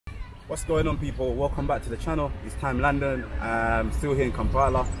What's going on, people? Welcome back to the channel. It's Time London. Still here in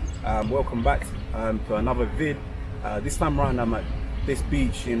Kampala. Welcome back to another vid. This time around I'm at this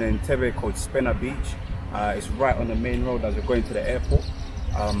beach in Entebbe called Spennah Beach. It's right on the main road as we're going to the airport.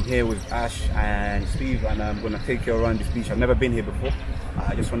 I'm here with Ash and Steve, and I'm going to take you around this beach. I've never been here before.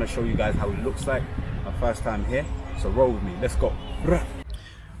 I just want to show you guys how it looks like. My first time here, so roll with me. Let's go.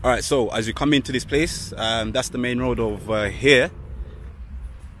 Alright, so as you come into this place, that's the main road over here.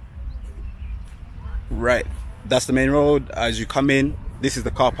 Right, that's the main road. As you come in, this is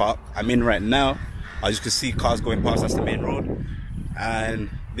the car park I'm in right now. As you can see, cars going past, that's the main road. And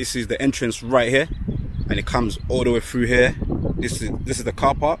this is the entrance right here, and it comes all the way through here. This is the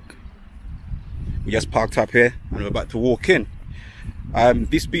car park. We just parked up here and we're about to walk in.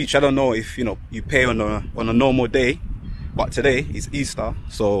 This beach, I don't know if you pay on a normal day, but today is Easter,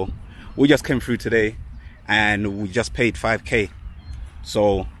 so we just came through today and we just paid 5k.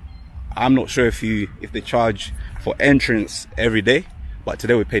 So I'm not sure if they charge for entrance every day, but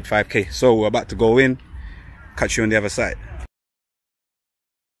today we paid 5k. So we're about to go in. Catch you on the other side.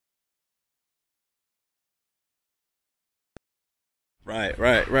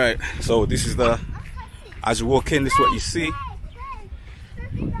 Right. So this is as you walk in, this is what you see.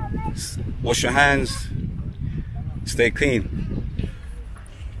 Wash your hands, stay clean.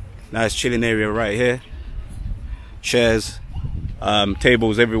 Nice chilling area right here. Chairs,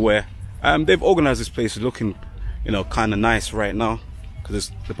 tables everywhere. They've organized this place looking, kind of nice right now, because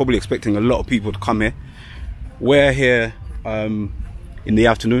they're probably expecting a lot of people to come here. We're here in the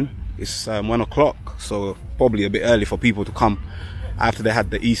afternoon. It's 1 o'clock, so probably a bit early for people to come after they had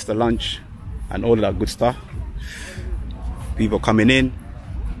the Easter lunch and all of that good stuff. People coming in.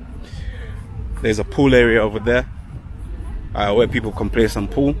 There's a pool area over there where people can play some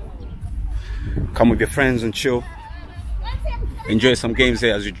pool. Come with your friends and chill. Enjoy some games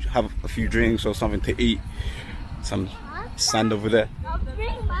here as you have a few drinks or something to eat. Some sand over there.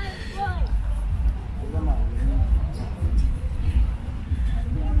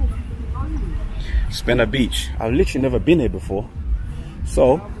 Spennah Beach. I've literally never been here before,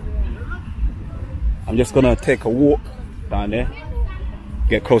 so I'm just gonna take a walk down there,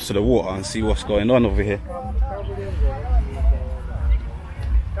 get close to the water and see what's going on over here.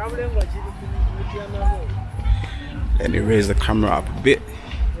 Let me raise the camera up a bit.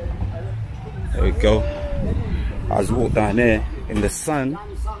 There we go. I was walk down there in the sun.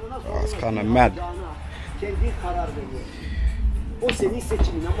 Oh, it's kind of mad.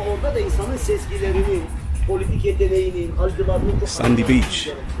 Sandy Beach.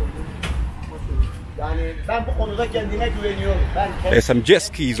 There's some jet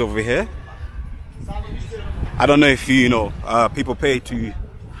skis over here. I don't know if people pay to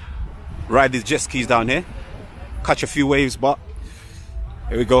ride these jet skis down here, catch a few waves, but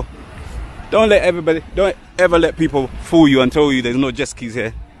here we go. Don't ever let people fool you and tell you there's no jet skis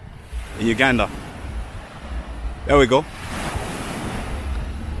here in Uganda. There we go.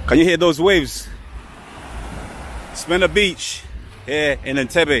 Can you hear those waves? Spennah Beach here in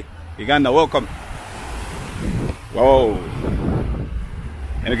Entebbe, Uganda. Welcome. Whoa.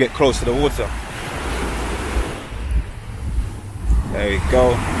 Let me get close to the water. There we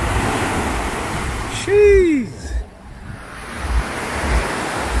go. Jeez.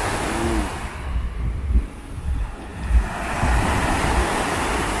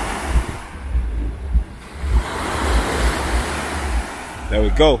 There we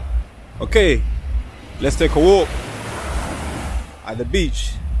go. Okay, let's take a walk at the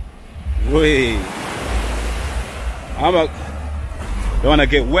beach. Wait, don't want to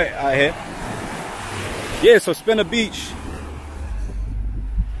get wet out here. Yeah, so Spennah Beach.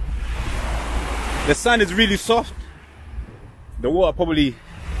 The sand is really soft. The water probably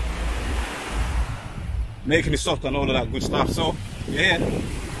making it soft and all of that good stuff. So yeah,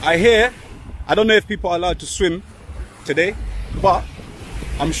 I don't know if people are allowed to swim today, but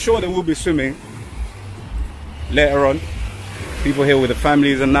I'm sure they will be swimming later on. People here with the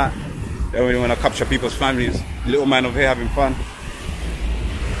families and that, they really want to capture people's families. Little man over here having fun.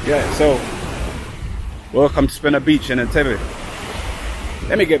 Yeah, so welcome to Spennah Beach in Entebbe.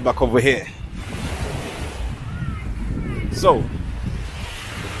 Let me get back over here. So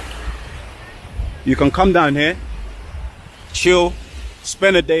you can come down here, chill,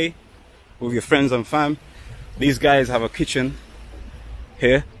 spend a day with your friends and fam. These guys have a kitchen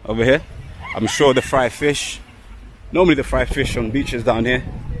here, over here. I'm sure they fry fish. Normally they fry fish on beaches down here,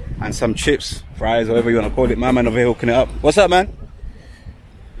 and some chips, fries, whatever you want to call it. My man over here hooking it up. What's up, man?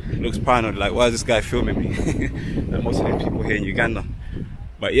 Looks paranoid, like, why is this guy filming me? Like most of these people here in Uganda.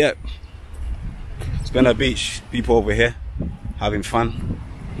 But yeah, Spennah Beach, people over here having fun.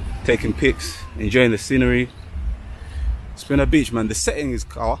 taking pics, enjoying the scenery. Spennah Beach, man. The setting is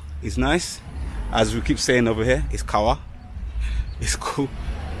kawa, it's nice. As we keep saying over here, it's kawa. It's cool.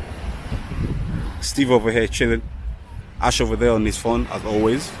 Steve over here chilling. Ash over there on his phone, as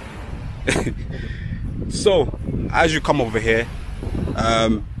always. So, as you come over here,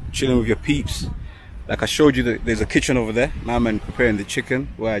 chilling with your peeps, like I showed you, there's a kitchen over there. My man preparing the chicken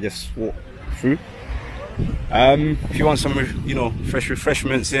where I just walk through. If you want some, you know, fresh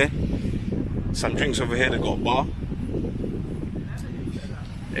refreshments here, some drinks over here. They got a bar.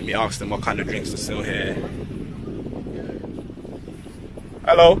 Let me ask them what kind of drinks to sell here.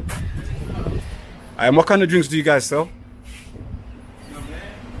 Hello. What kind of drinks do you guys sell?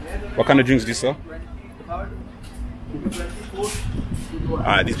 What kind of drinks do you sell?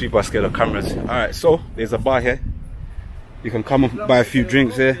 Alright, these people are scared of cameras. Alright, so there's a bar here. You can come and buy a few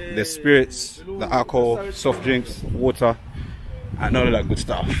drinks here. There's spirits, the alcohol, soft drinks, water, and all of that good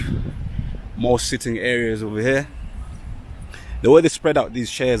stuff. More sitting areas over here. The way they spread out these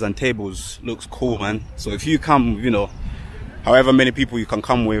chairs and tables looks cool, man. So if you come, you know, however many people you can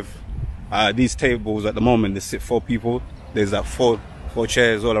come with, these tables at the moment, they sit 4 people. There's like four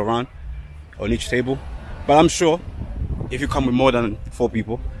chairs all around on each table. But I'm sure if you come with more than 4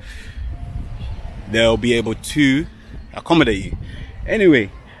 people, they'll be able to accommodate you.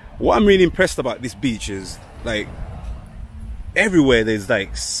 Anyway, what I'm really impressed about this beach is, like, everywhere there's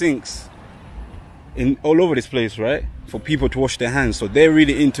like sinks in all over this place, right, for people to wash their hands. So they're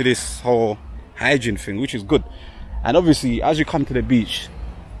really into this whole hygiene thing, which is good. And obviously, as you come to the beach,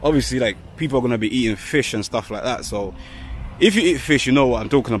 obviously, like, people are going to be eating fish and stuff like that. So if you eat fish, you know what I'm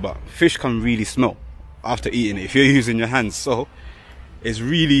talking about. Fish can really smell after eating it if you're using your hands. So it's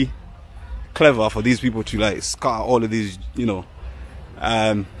really clever for these people to, like, scatter all of these, you know,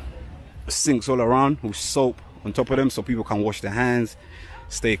 sinks all around with soap on top of them, so people can wash their hands,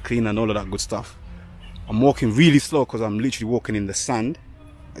 stay clean, and all of that good stuff. I'm walking really slow because I'm literally walking in the sand,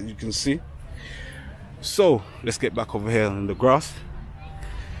 as you can see. So let's get back over here on the grass.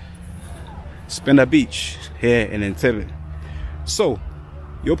 Spennah Beach here in Entebbe. So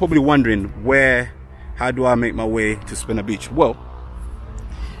you're probably wondering, how do I make my way to Spennah Beach? Well,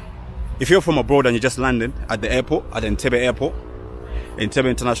 if you're from abroad and you just landed at the airport, at the Entebbe airport, Entebbe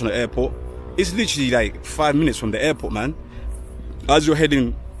International Airport, it's literally like 5 minutes from the airport, man. As you're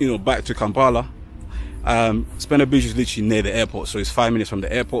heading, you know, back to Kampala, Spennah Beach is literally near the airport, so it's 5 minutes from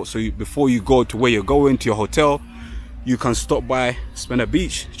the airport. So before you go to where you're going, to your hotel, you can stop by Spennah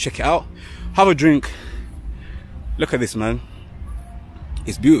Beach, check it out, have a drink. Look at this, man.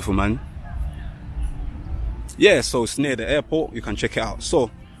 It's beautiful, man. Yeah, so it's near the airport, you can check it out.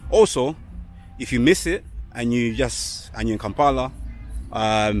 So also, if you miss it and you're in Kampala,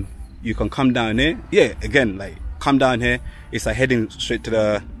 you can come down here. Yeah, again, like, come down here. It's like heading straight to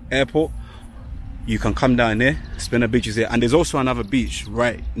the airport. You can come down here. Spennah Beach is here, and there's also another beach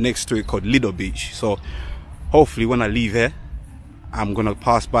right next to it called Lido Beach. So hopefully when I leave here, I'm gonna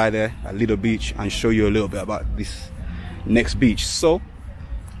pass by there at Lido Beach and show you a little bit about this next beach. So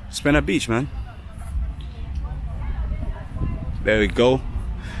Spennah Beach, man. There we go.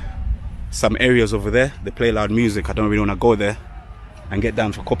 Some areas over there, they play loud music. I don't really want to go there and get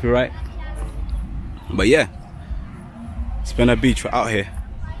down for copyright. But yeah, Spennah Beach, we're out here.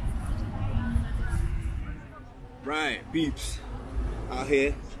 Right, beeps, out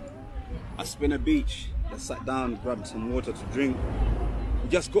here at Spennah Beach. Just sat down, grabbed some water to drink. We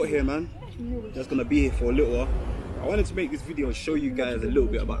just got here, man. Just gonna be here for a little while. I wanted to make this video and show you guys a little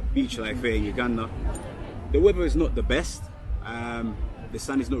bit about beach life here in Uganda. The weather is not the best. The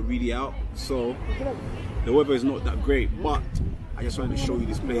sun is not really out, so the weather is not that great, but I just wanted to show you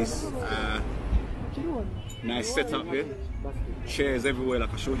this place. Nice setup here, chairs everywhere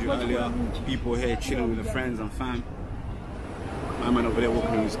like I showed you earlier, people here chilling with their friends and fam. My man over there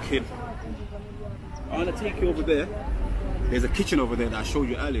walking with his kid. I want to take you over there. There's a kitchen over there that I showed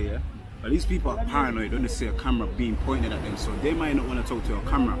you earlier, yeah? But these people are paranoid when they see a camera being pointed at them, so they might not want to talk to a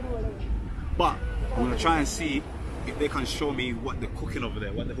camera. But I'm going to try and see if they can show me what they're cooking over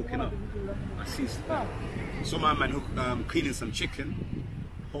there, what they're hooking up. I see some man cleaning some chicken.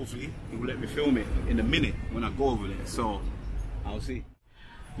 Hopefully he will let me film it in a minute when I go over there, so I'll see.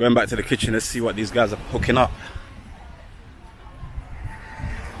 Going back to the kitchen, let's see what these guys are hooking up.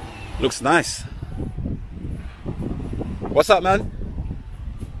 Looks nice. What's up, man?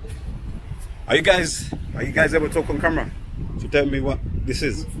 Are you guys able to talk on camera to tell me what this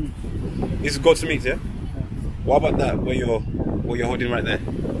is? This is goat's meat, yeah? What about that? What you're holding right there?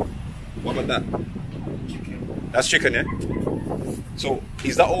 What about that? Chicken. That's chicken, yeah? So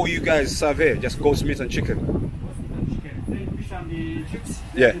is that all you guys serve here? Just goat's meat and chicken? Fish and the chips.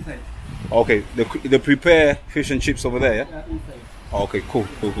 Yeah. Inside. Okay, they prepare fish and chips over there, yeah? Yeah, inside. Okay, cool.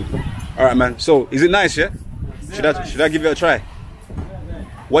 All right, man. So, is it nice, yeah? Should I give it a try?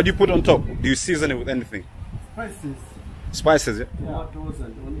 What do you put on top? Do you season it with anything? Spices. Spices, yeah? Tomatoes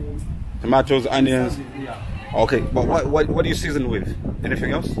and onions. Tomatoes, onions. Yeah. Okay, but what do you season with?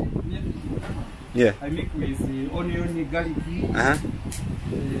 Anything else? Yeah. I make with onion, garlic,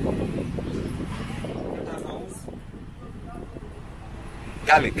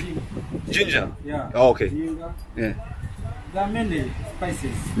 Garlic, ginger. Yeah. Oh, okay. Ginger. Yeah. There are many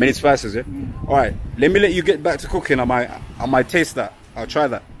spices. Many spices, yeah. All right. Let me let you get back to cooking. I might taste that. I'll try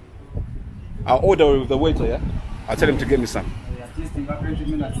that. I'll order with the waiter, yeah. I'll tell him to get me some. Yeah, just in about 20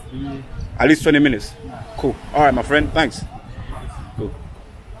 minutes. At least 20 minutes. Cool. All right, my friend. Thanks. Cool.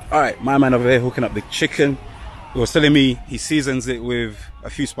 All right, my man over there hooking up the chicken. He was telling me he seasons it with a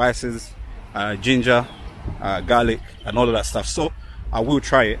few spices, ginger, garlic, and all of that stuff. So I will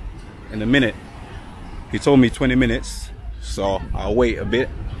try it in a minute. He told me 20 minutes, so I'll wait a bit.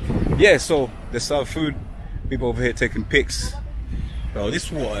 Yeah, so they serve food. People over here taking pics. Bro,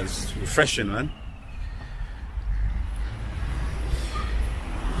 this water is refreshing, man.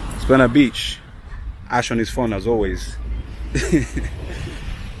 Spennah Beach. Ash on his phone as always.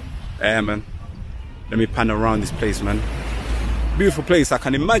 Yeah, man. Let me pan around this place, man. Beautiful place. I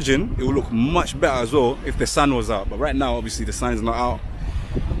can imagine it would look much better as well if the sun was out. But right now, obviously, the sun's not out.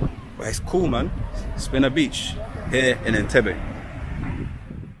 But it's cool, man. Spennah Beach here in Entebbe.